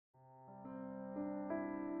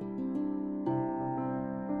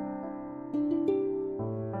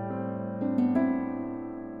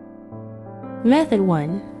Method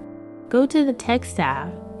 1. Go to the Text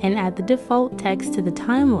tab and add the default text to the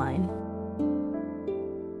timeline.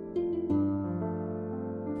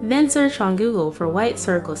 Then search on Google for white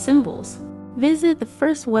circle symbols. Visit the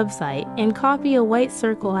first website and copy a white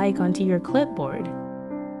circle icon to your clipboard.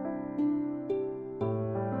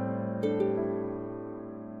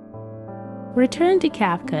 Return to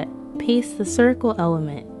CapCut, paste the circle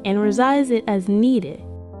element, and resize it as needed.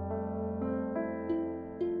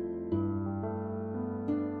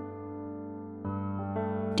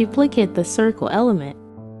 Duplicate the circle element.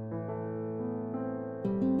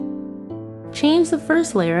 Change the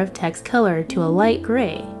first layer of text color to a light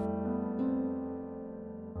gray.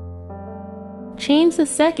 Change the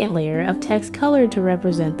second layer of text color to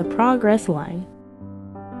represent the progress line.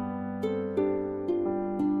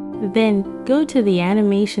 Then go to the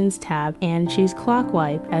Animations tab and choose Clock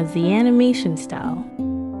Wipe as the animation style.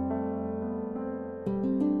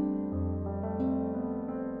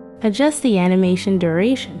 Adjust the animation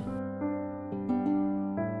duration.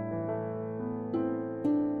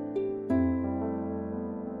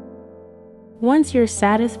 Once you're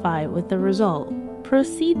satisfied with the result,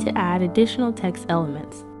 proceed to add additional text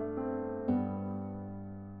elements.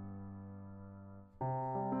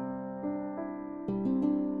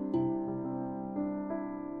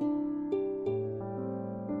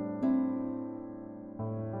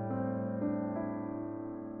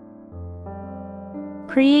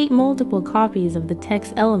 Create multiple copies of the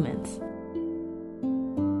text elements.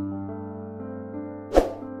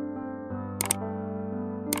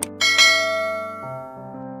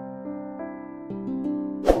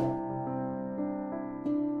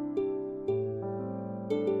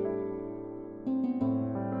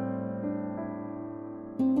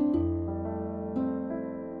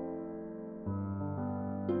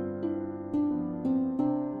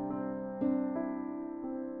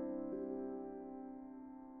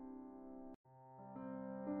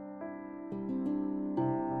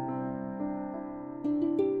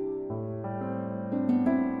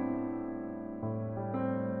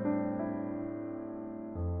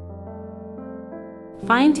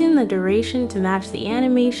 Fine-tune the duration to match the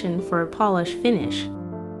animation for a polished finish.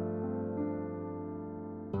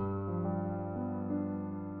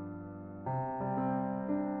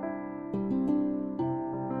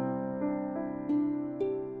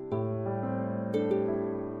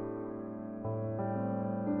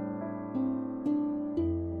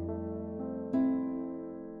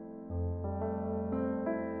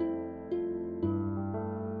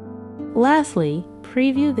 Lastly,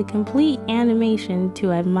 preview the complete animation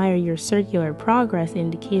to admire your circular progress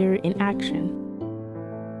indicator in action.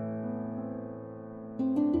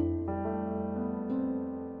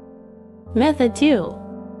 Method 2.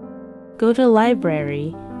 Go to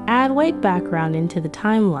Library, add white background into the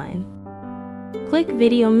timeline. Click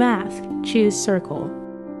Video Mask, choose Circle.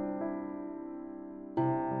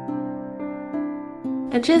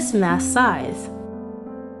 Adjust mask size.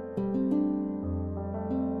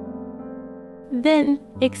 Then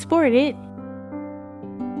export it.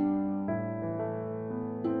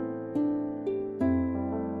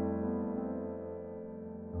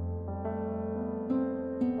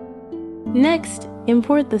 Next,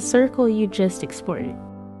 import the circle you just exported.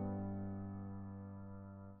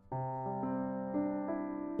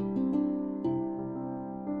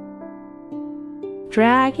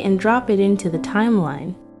 Drag and drop it into the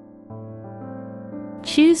timeline.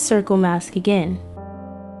 Choose Circle Mask again.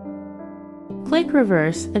 Click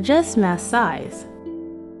Reverse, adjust mask size.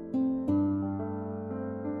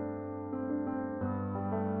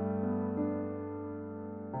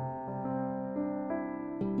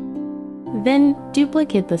 Then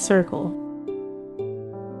duplicate the circle.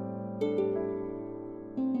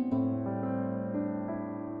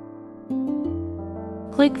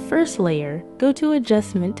 Click First Layer, go to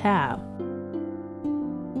Adjustment tab.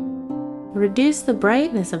 Reduce the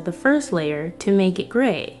brightness of the first layer to make it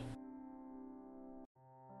gray.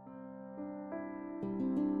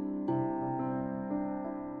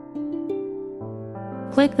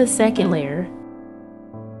 Click the second layer.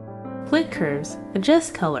 Click Curves,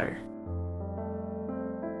 adjust color.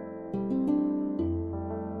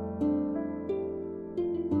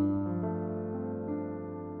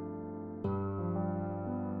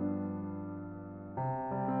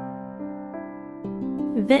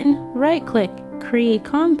 Then right-click, create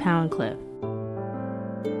compound clip.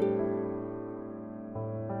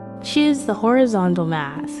 Choose the horizontal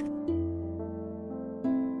mask.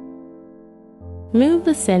 Move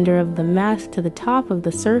the center of the mask to the top of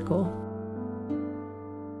the circle.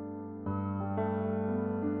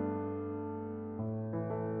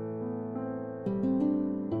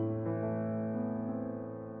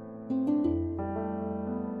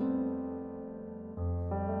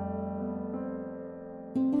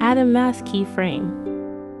 add a mask keyframe.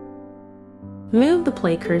 Move the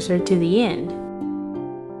play cursor to the end.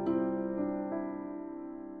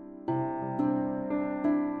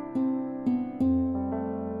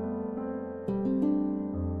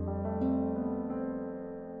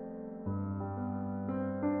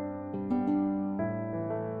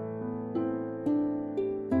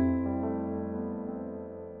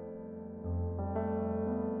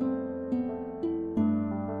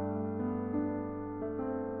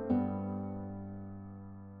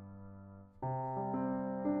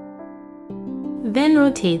 Then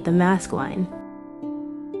rotate the mask line.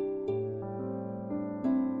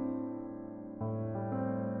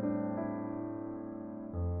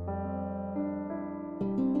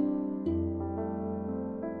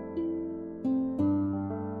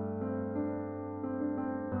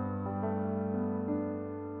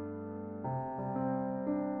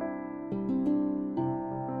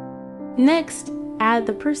 Next, add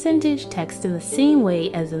the percentage text in the same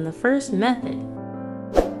way as in the first method.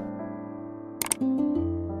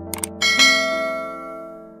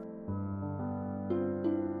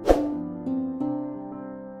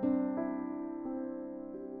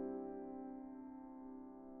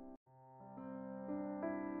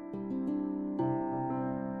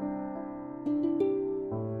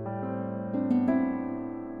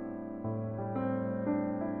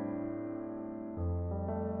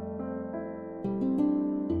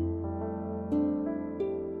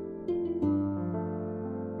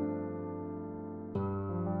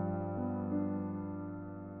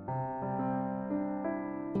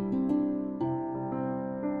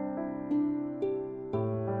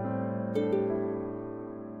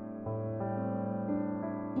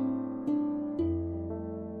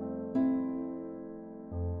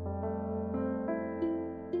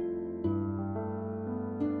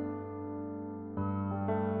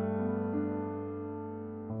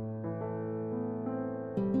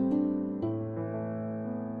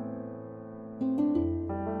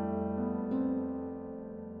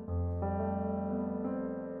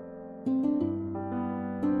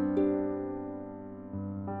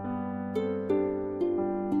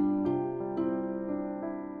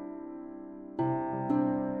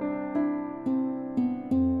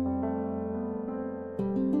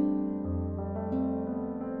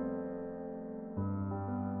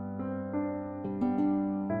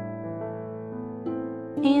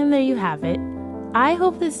 And there you have it. I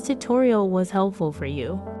hope this tutorial was helpful for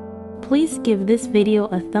you. Please give this video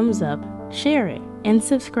a thumbs up, share it, and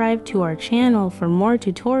subscribe to our channel for more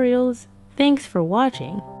tutorials. Thanks for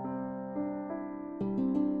watching.